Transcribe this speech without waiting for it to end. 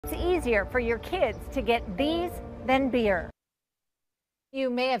It's easier for your kids to get these than beer.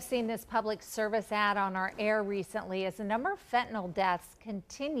 You may have seen this public service ad on our air recently as the number of fentanyl deaths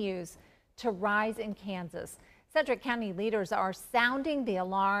continues to rise in Kansas. Sedgwick County leaders are sounding the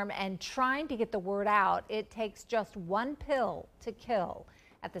alarm and trying to get the word out. It takes just one pill to kill.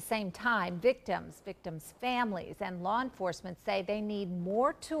 At the same time, victims, families, and law enforcement say they need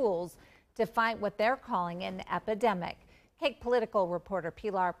more tools to fight what they're calling an epidemic. Kake political reporter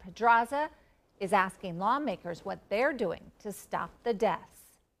Pilar Pedraza is asking lawmakers what they're doing to stop the deaths.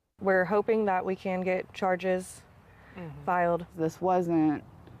 We're hoping that we can get charges filed. This wasn't,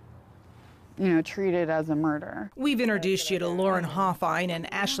 treated as a murder. We've introduced you to Lauren Hoffine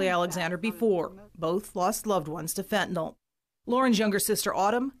and Ashley Alexander before. Both lost loved ones to fentanyl. Lauren's younger sister,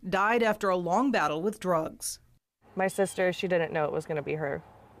 Autumn, died after a long battle with drugs. My sister, she didn't know it was going to be her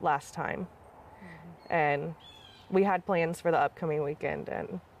last time. And we had plans for the upcoming weekend,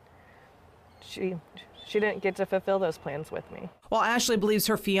 and she didn't get to fulfill those plans with me. While Ashley believes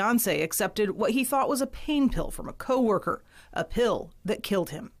her fiance accepted what he thought was a pain pill from a coworker, a pill that killed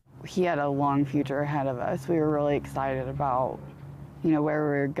him. He had a long future ahead of us. We were really excited about, where we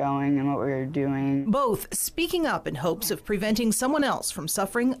were going and what we were doing. Both speaking up in hopes of preventing someone else from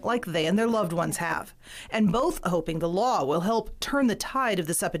suffering like they and their loved ones have. And both hoping the law will help turn the tide of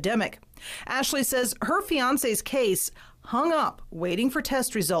this epidemic. Ashley says her fiance's case hung up waiting for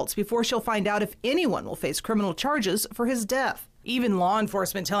test results before she'll find out if anyone will face criminal charges for his death. Even law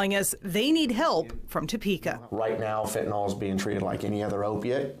enforcement telling us they need help from Topeka. Right now, fentanyl is being treated like any other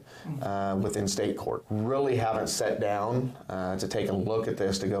opiate within state court. Really haven't sat down to take a look at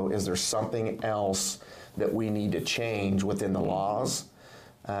this to go, is there something else that we need to change within the laws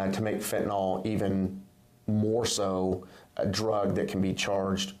to make fentanyl even more so a drug that can be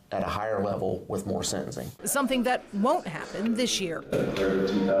charged at a higher level with more sentencing. Something that won't happen this year. The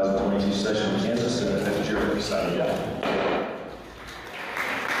 2022 session in Kansas and the year.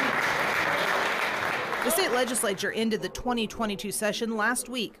 The state legislature ended the 2022 session last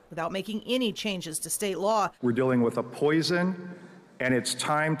week without making any changes to state law. We're dealing with a poison, and it's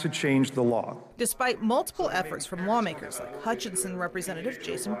time to change the law. Despite multiple efforts from lawmakers like Hutchinson Representative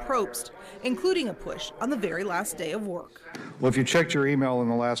Jason Probst, including a push on the very last day of work. Well, if you checked your email in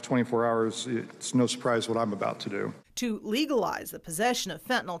the last 24 hours, it's no surprise what I'm about to do. To legalize the possession of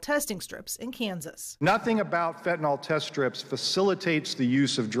fentanyl testing strips in Kansas. Nothing about fentanyl test strips facilitates the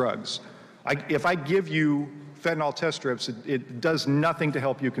use of drugs. If I give you fentanyl test strips, it does nothing to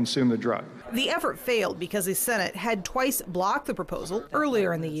help you consume the drug. The effort failed because the Senate had twice blocked the proposal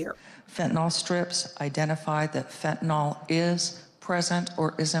earlier in the year. Fentanyl strips identify that fentanyl is present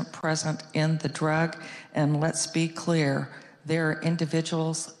or isn't present in the drug. And let's be clear, there are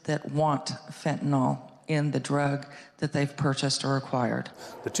individuals that want fentanyl in the drug that they've purchased or acquired.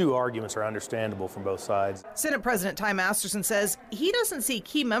 The two arguments are understandable from both sides. Senate President Ty Masterson says he doesn't see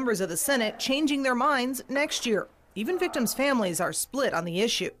key members of the Senate changing their minds next year. Even victims' families are split on the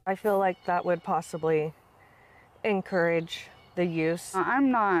issue. I feel like that would possibly encourage the use. I'm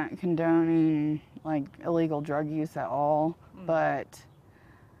not condoning illegal drug use at all, but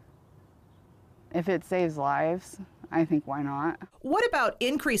if it saves lives, I think why not? What about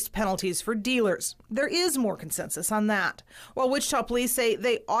increased penalties for dealers? There is more consensus on that. While Wichita police say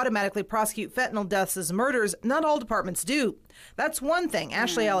they automatically prosecute fentanyl deaths as murders, not all departments do. That's one thing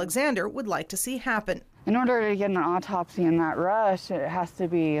Ashley Alexander would like to see happen. In order to get an autopsy in that rush, it has to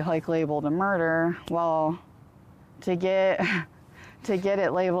be labeled a murder. Well, to get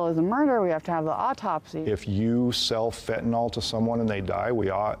it labeled as a murder, we have to have the autopsy. If you sell fentanyl to someone and they die,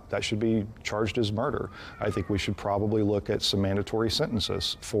 that should be charged as murder. I think we should probably look at some mandatory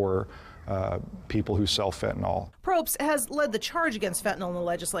sentences for people who sell fentanyl. Probst has led the charge against fentanyl in the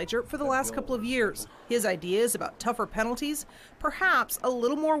legislature for the last couple of years. His ideas about tougher penalties, perhaps a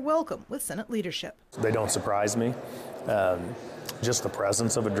little more welcome with Senate leadership. They don't surprise me. Just the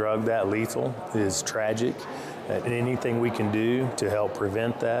presence of a drug that lethal is tragic. And anything we can do to help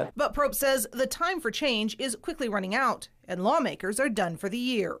prevent that. But Probst says the time for change is quickly running out, and lawmakers are done for the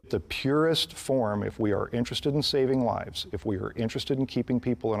year. The purest form, if we are interested in saving lives, if we are interested in keeping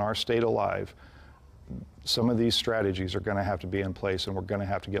people in our state alive, some of these strategies are going to have to be in place, and we're going to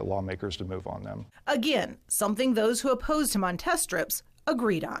have to get lawmakers to move on them. Again, something those who opposed him on test strips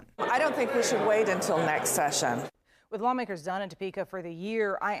agreed on. I don't think we should wait until next session. With lawmakers done in Topeka for the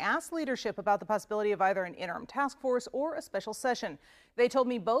year, I asked leadership about the possibility of either an interim task force or a special session. They told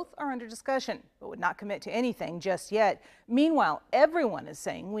me both are under discussion, but would not commit to anything just yet. Meanwhile, everyone is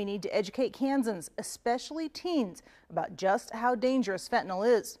saying we need to educate Kansans, especially teens, about just how dangerous fentanyl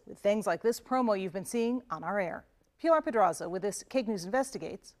is, with things like this promo you've been seeing on our air. Pilar Pedraza with this Kake News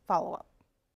Investigates follow-up.